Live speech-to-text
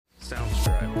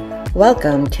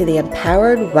Welcome to the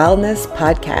Empowered Wellness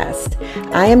Podcast.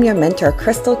 I am your mentor,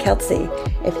 Crystal Kelsey.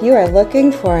 If you are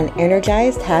looking for an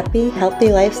energized, happy,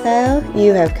 healthy lifestyle,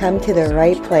 you have come to the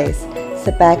right place.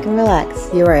 Sit back and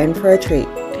relax. You are in for a treat.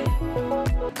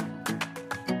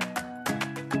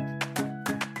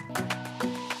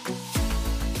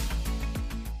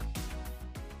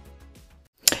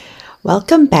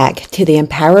 Welcome back to the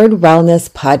Empowered Wellness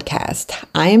Podcast.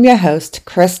 I am your host,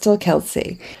 Crystal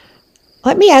Kelsey.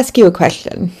 Let me ask you a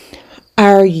question.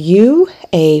 Are you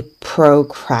a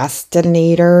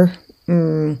procrastinator?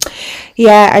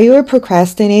 Yeah, are you a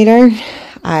procrastinator?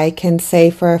 I can say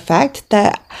for a fact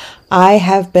that I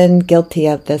have been guilty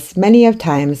of this many of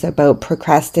times about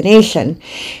procrastination.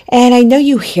 And I know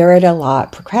you hear it a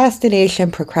lot,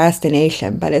 procrastination,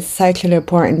 but it's such an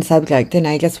important subject, and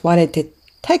I just wanted to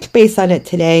touch base on it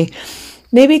today.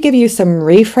 Maybe give you some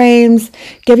reframes,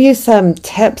 give you some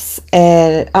tips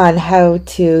on how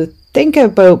to think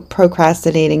about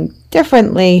procrastinating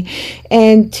differently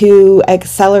and to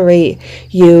accelerate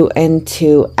you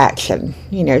into action.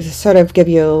 To sort of give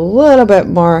you a little bit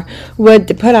more wood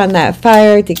to put on that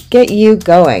fire to get you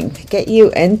going, to get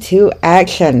you into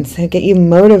action, to get you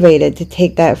motivated to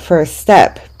take that first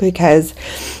step. Because,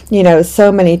 so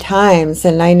many times,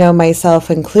 and I know myself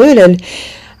included,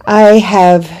 I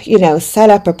have, set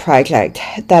up a project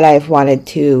that I've wanted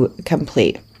to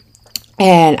complete,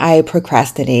 and I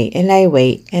procrastinate and I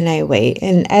wait.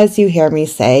 And as you hear me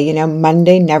say,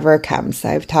 Monday never comes.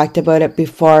 I've talked about it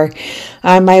before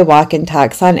on my walk and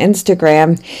talks on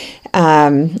Instagram,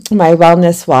 my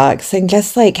wellness walks, and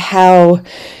just like how,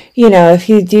 if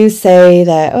you do say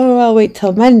that, oh, I'll wait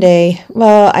till Monday.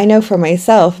 Well, I know for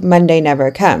myself, Monday never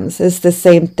comes. It's the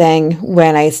same thing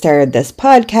when I started this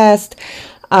podcast.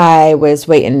 I was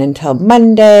waiting until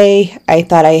Monday. I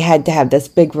thought I had to have this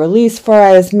big release for it.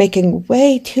 I was making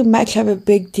way too much of a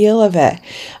big deal of it.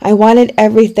 I wanted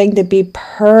everything to be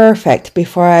perfect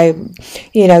before I,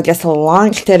 just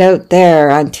launched it out there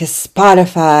onto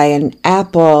Spotify and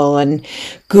Apple and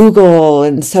Google,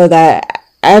 and so that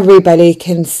everybody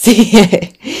can see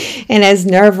it. And as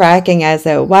nerve-wracking as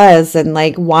it was, and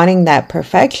like wanting that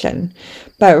perfection.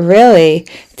 But really,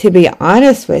 to be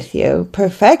honest with you,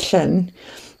 perfection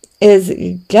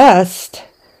is just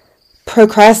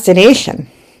procrastination.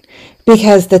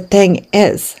 Because the thing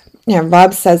is,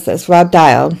 Rob says this, Rob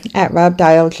Dial, at Rob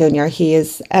Dial Jr., he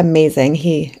is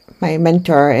amazing. My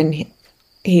mentor, and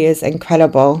he is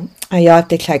incredible. You'll have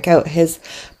to check out his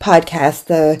podcast,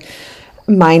 The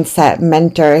Mindset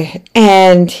Mentor.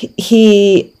 And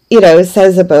he,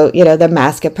 says about, the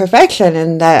mask of perfection,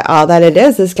 and that all that it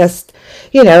is just,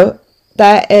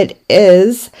 that it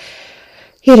is,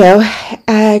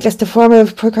 just a form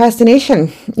of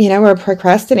procrastination. We're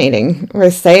procrastinating. We're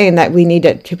saying that we need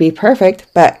it to be perfect,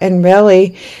 but in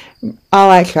really,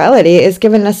 all actuality is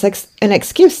giving us an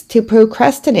excuse to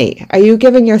procrastinate. Are you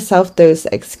giving yourself those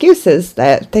excuses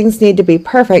that things need to be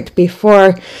perfect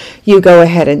before you go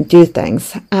ahead and do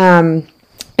things?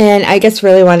 And I just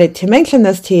really wanted to mention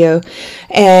this to you.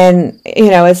 And,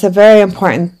 it's a very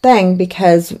important thing,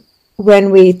 because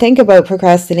when we think about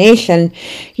procrastination,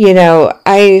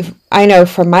 I know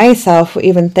for myself,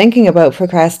 even thinking about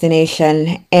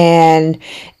procrastination, and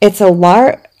it's a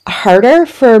lot harder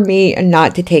for me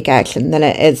not to take action than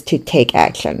it is to take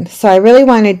action. So I really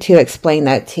wanted to explain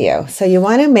that to you. So you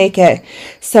want to make it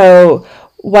so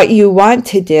what you want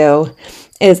to do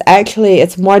is actually,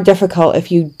 it's more difficult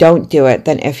if you don't do it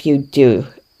than if you do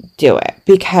it.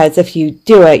 Because if you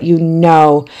do it, you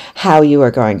know how you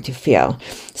are going to feel.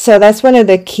 So that's one of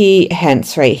the key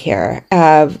hints right here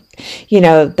of,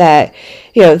 that,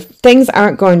 things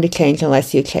aren't going to change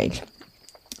unless you change.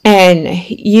 And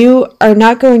you are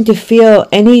not going to feel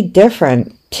any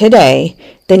different today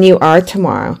than you are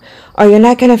tomorrow. Or you're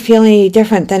not going to feel any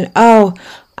different than, oh,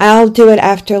 I'll do it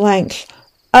after lunch.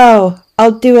 Oh,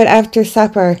 I'll do it after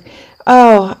supper.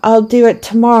 Oh, I'll do it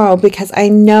tomorrow because I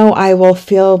know I will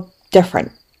feel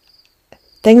different.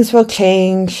 Things will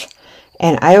change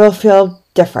and I will feel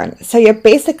different. So you're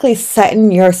basically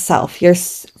setting yourself, your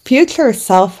future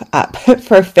self up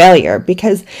for failure,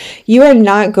 because you are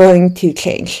not going to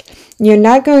change. You're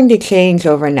not going to change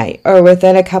overnight or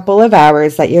within a couple of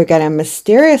hours that you're going to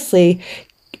mysteriously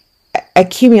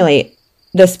accumulate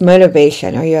this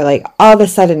motivation, or you're like all of a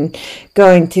sudden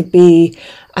going to be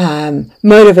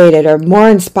motivated or more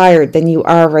inspired than you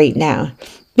are right now,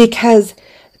 because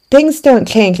things don't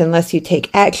change unless you take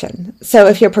action. So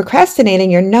if you're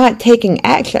procrastinating, you're not taking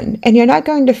action, and you're not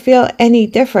going to feel any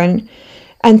different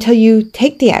until you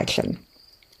take the action.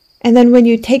 And then when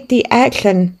you take the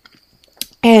action,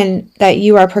 and that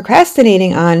you are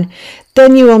procrastinating on,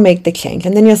 then you will make the change.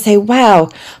 And then you'll say, wow,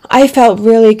 I felt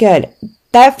really good.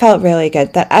 That felt really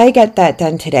good that I get that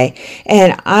done today.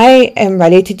 And I am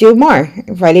ready to do more,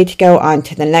 ready to go on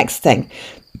to the next thing.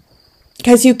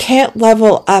 Because you can't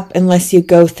level up unless you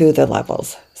go through the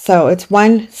levels. So it's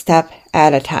one step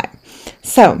at a time.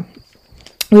 So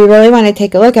we really want to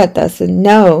take a look at this and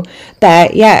know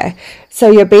that, yeah,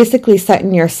 so you're basically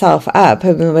setting yourself up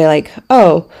and be like,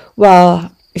 oh,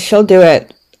 well, she'll do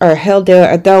it, or he'll do it,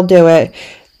 or they'll do it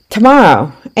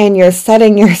tomorrow. And you're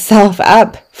setting yourself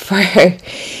up for,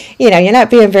 you're not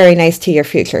being very nice to your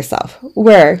future self.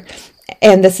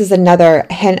 And this is another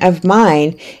hint of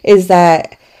mine, is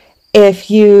that if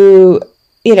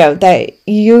that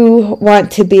you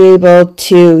want to be able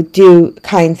to do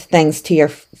kind things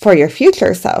for your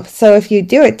future self. So if you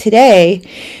do it today,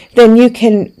 then you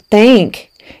can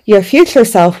thank your future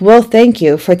self will thank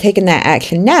you for taking that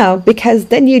action now, because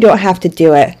then you don't have to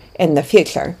do it in the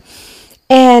future.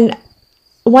 And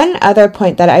one other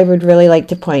point that I would really like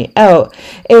to point out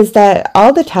is that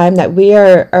all the time that we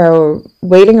are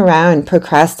waiting around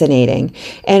procrastinating,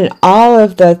 and all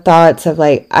of the thoughts of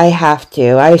like, I have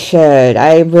to, I should,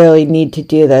 I really need to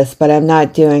do this, but I'm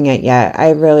not doing it yet, I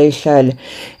really should.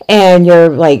 And you're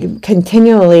like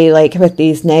continually like with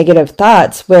these negative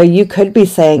thoughts where you could be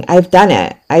saying, I've done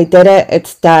it. I did it.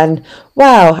 It's done.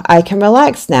 Wow, I can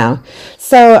relax now.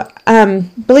 So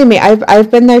believe me,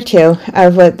 I've been there too.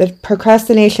 With the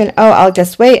procrastination, oh, I'll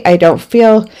just wait. I don't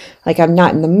feel like I'm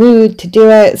not in the mood to do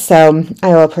it, so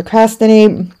I will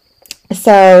procrastinate.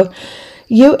 So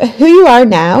who you are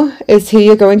now is who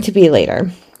you're going to be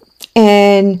later.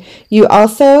 And you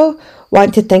also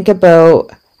want to think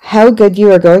about how good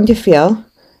you are going to feel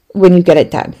when you get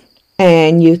it done.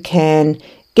 And you can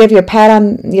give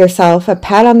yourself a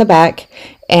pat on the back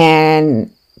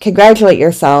and congratulate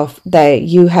yourself that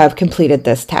you have completed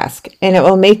this task. And it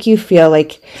will make you feel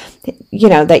like,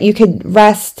 that you could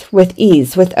rest with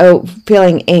ease without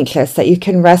feeling anxious, that you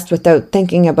can rest without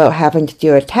thinking about having to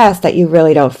do a task that you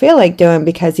really don't feel like doing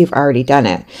because you've already done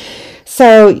it.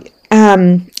 So,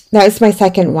 that was my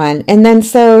second one. And then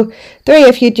so 3,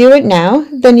 if you do it now,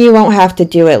 then you won't have to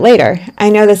do it later. I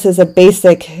know this is a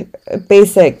basic,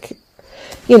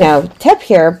 tip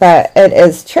here, but it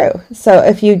is true. So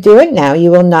if you do it now,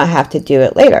 you will not have to do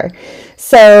it later.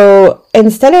 So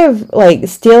instead of like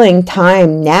stealing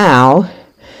time now,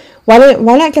 why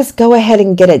not just go ahead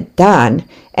and get it done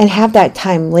and have that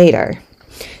time later?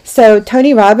 So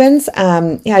Tony Robbins,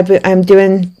 I'm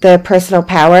doing the personal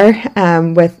power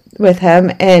with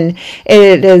him, and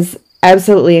it is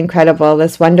absolutely incredible,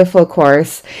 this wonderful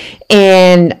course.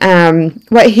 And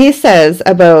what he says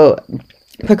about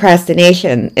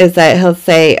procrastination is that he'll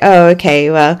say, oh,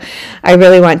 okay, well, I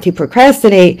really want to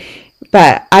procrastinate,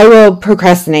 but I will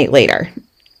procrastinate later.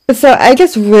 So I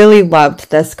just really loved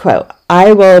this quote,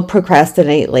 I will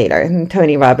procrastinate later, and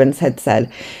Tony Robbins had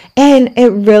said. And it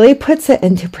really puts it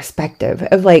into perspective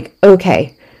of like,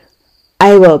 okay,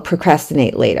 I will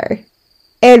procrastinate later.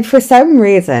 And for some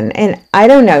reason, and I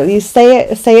don't know, you say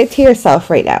it to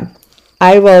yourself right now,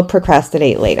 I will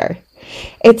procrastinate later.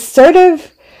 It's sort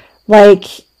of like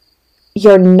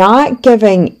you're not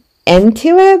giving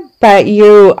into it, but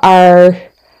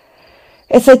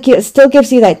it's like it still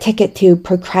gives you that ticket to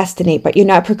procrastinate, but you're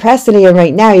not procrastinating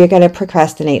right now, you're going to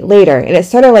procrastinate later. And it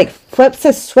sort of like flips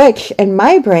a switch in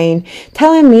my brain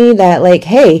telling me that like,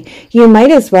 hey, you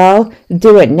might as well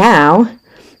do it now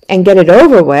and get it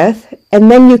over with,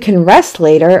 and then you can rest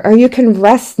later, or you can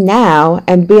rest now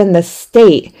and be in the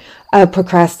state of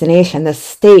procrastination, the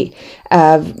state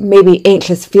of maybe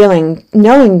anxious feeling,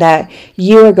 knowing that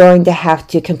you are going to have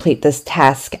to complete this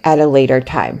task at a later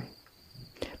time.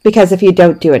 Because if you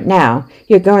don't do it now,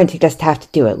 you're going to just have to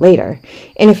do it later.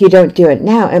 And if you don't do it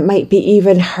now, it might be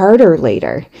even harder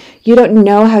later. You don't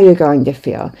know how you're going to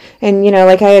feel. And,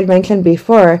 like I had mentioned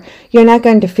before, you're not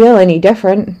going to feel any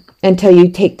different until you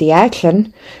take the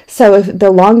action. So if the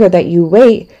longer that you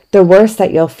wait, the worse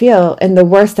that you'll feel, and the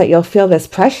worse that you'll feel this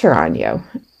pressure on you.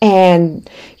 And,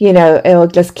 it'll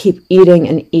just keep eating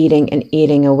and eating and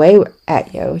eating away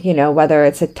at you, whether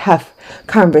it's a tough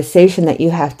conversation that you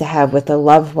have to have with a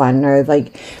loved one, or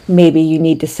like maybe you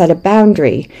need to set a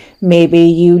boundary. Maybe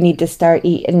you need to start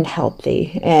eating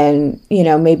healthy, and,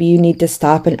 maybe you need to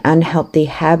stop an unhealthy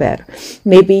habit.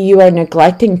 Maybe you are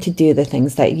neglecting to do the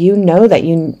things that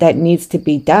that needs to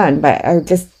be done, but are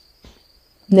just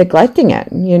neglecting it.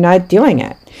 You're not doing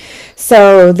it.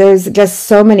 So there's just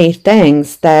so many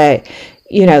things that,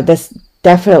 this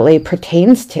definitely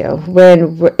pertains to.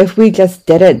 If we just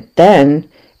did it then,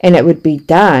 and it would be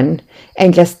done,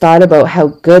 and just thought about how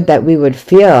good that we would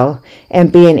feel,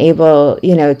 and being able,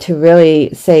 to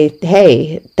really say,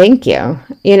 hey, thank you.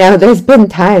 There's been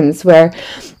times where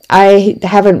I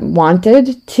haven't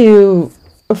wanted to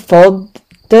fold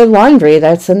the laundry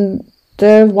that's in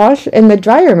the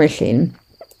dryer machine.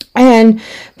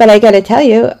 But I gotta tell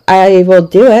you, I will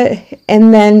do it.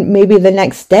 And then maybe the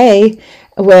next day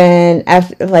when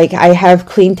I have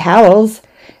clean towels,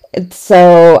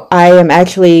 so I am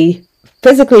actually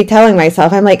physically telling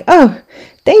myself, I'm like, oh,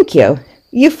 thank you.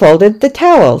 You folded the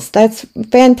towels. That's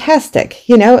fantastic.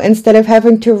 Instead of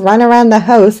having to run around the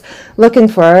house looking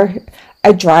for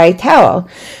a dry towel.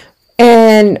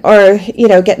 Or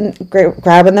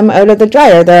grabbing them out of the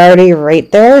dryer. They're already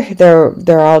right there.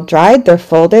 They're all dried, they're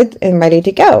folded and ready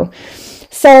to go.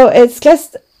 So it's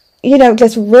just,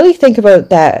 just really think about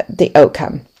the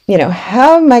outcome.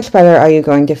 How much better are you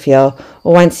going to feel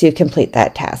once you complete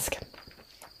that task?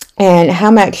 And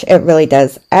how much it really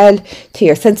does add to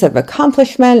your sense of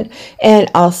accomplishment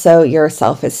and also your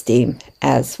self-esteem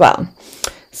as well.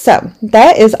 So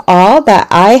that is all that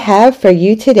I have for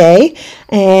you today,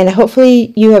 and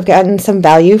hopefully you have gotten some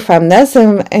value from this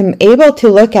and am able to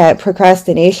look at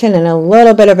procrastination in a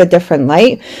little bit of a different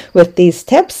light with these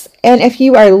tips. And if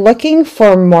you are looking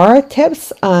for more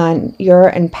tips on your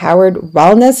empowered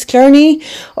wellness journey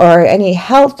or any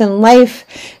health and life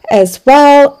as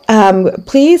well,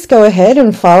 please go ahead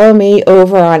and follow me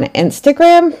over on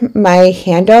Instagram. My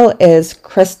handle is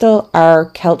Crystal R.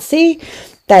 Kelsey.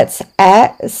 That's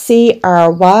at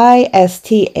CrystalRkelsey.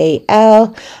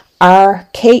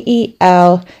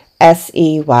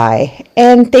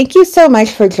 And thank you so much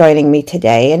for joining me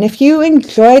today. And if you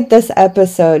enjoyed this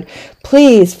episode,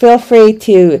 please feel free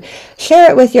to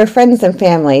share it with your friends and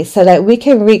family so that we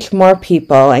can reach more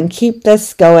people and keep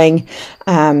this going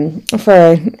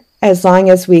for as long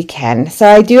as we can. So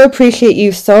I do appreciate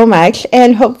you so much,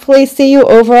 and hopefully see you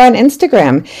over on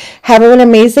Instagram. Have an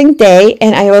amazing day,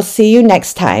 and I will see you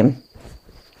next time.